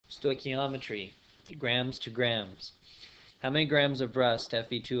Stoichiometry, grams to grams. How many grams of rust,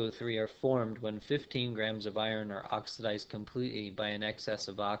 Fe2O3, are formed when 15 grams of iron are oxidized completely by an excess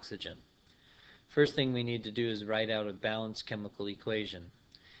of oxygen? First thing we need to do is write out a balanced chemical equation.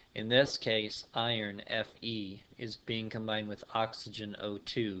 In this case, iron, Fe, is being combined with oxygen,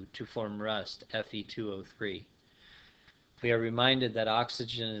 O2, to form rust, Fe2O3. We are reminded that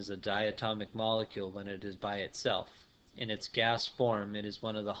oxygen is a diatomic molecule when it is by itself. In its gas form, it is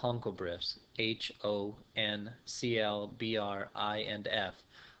one of the honcobriefs, H, O, N, Cl, Br, I, and F,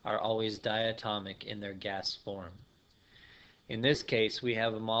 are always diatomic in their gas form. In this case, we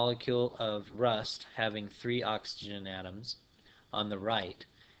have a molecule of rust having 3 oxygen atoms on the right,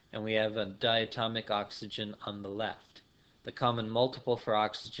 and we have a diatomic oxygen on the left. The common multiple for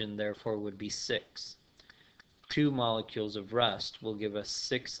oxygen, therefore, would be 6. 2 molecules of rust will give us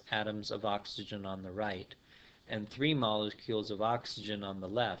 6 atoms of oxygen on the right, and 3 molecules of oxygen on the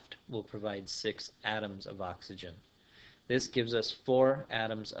left will provide 6 atoms of oxygen. This gives us 4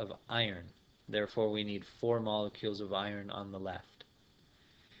 atoms of iron. Therefore, we need 4 molecules of iron on the left.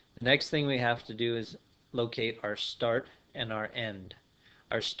 The next thing we have to do is locate our start and our end.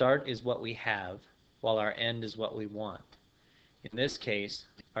 Our start is what we have, while our end is what we want. In this case,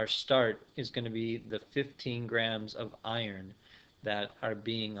 our start is going to be the 15 grams of iron that are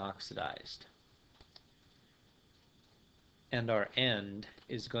being oxidized. And our end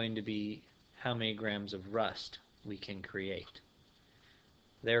is going to be how many grams of rust we can create.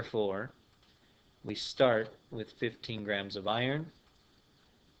 Therefore, we start with 15 grams of iron,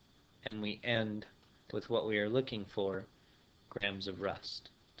 and we end with what we are looking for, grams of rust.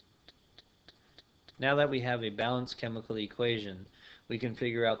 Now that we have a balanced chemical equation, we can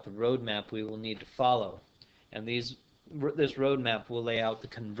figure out the roadmap we will need to follow. And this roadmap will lay out the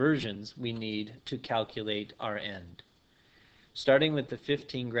conversions we need to calculate our end. Starting with the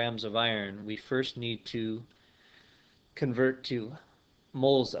 15 grams of iron, we first need to convert to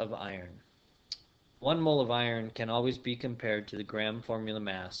moles of iron. 1 mole of iron can always be compared to the gram formula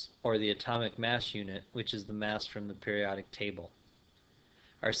mass, or the atomic mass unit, which is the mass from the periodic table.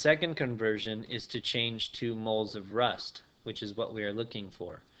 Our second conversion is to change to moles of rust, which is what we are looking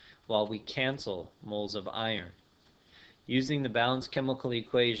for, while we cancel moles of iron. Using the balanced chemical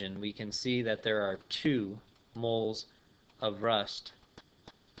equation, we can see that there are 2 moles of rust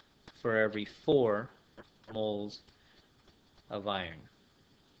for every 4 moles of iron.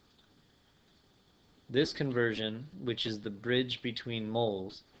 This conversion, which is the bridge between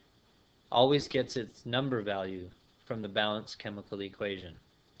moles, always gets its number value from the balanced chemical equation.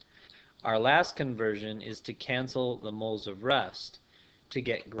 Our last conversion is to cancel the moles of rust to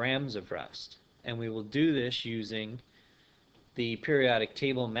get grams of rust, and we will do this using the periodic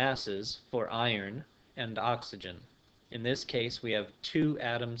table masses for iron and oxygen. In this case, we have 2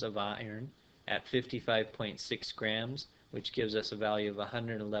 atoms of iron at 55.6 grams, which gives us a value of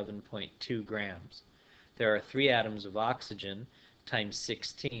 111.2 grams. There are 3 atoms of oxygen times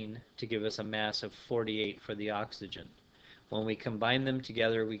 16 to give us a mass of 48 for the oxygen. When we combine them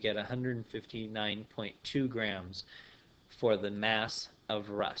together, we get 159.2 grams for the mass of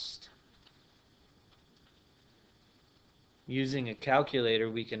rust. Using a calculator,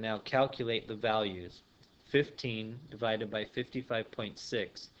 we can now calculate the values. 15 divided by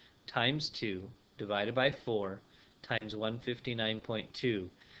 55.6 times 2 divided by 4 times 159.2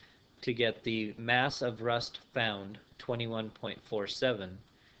 to get the mass of rust found, 21.47,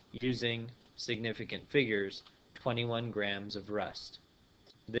 using significant figures, 21 grams of rust.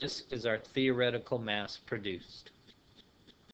 This is our theoretical mass produced.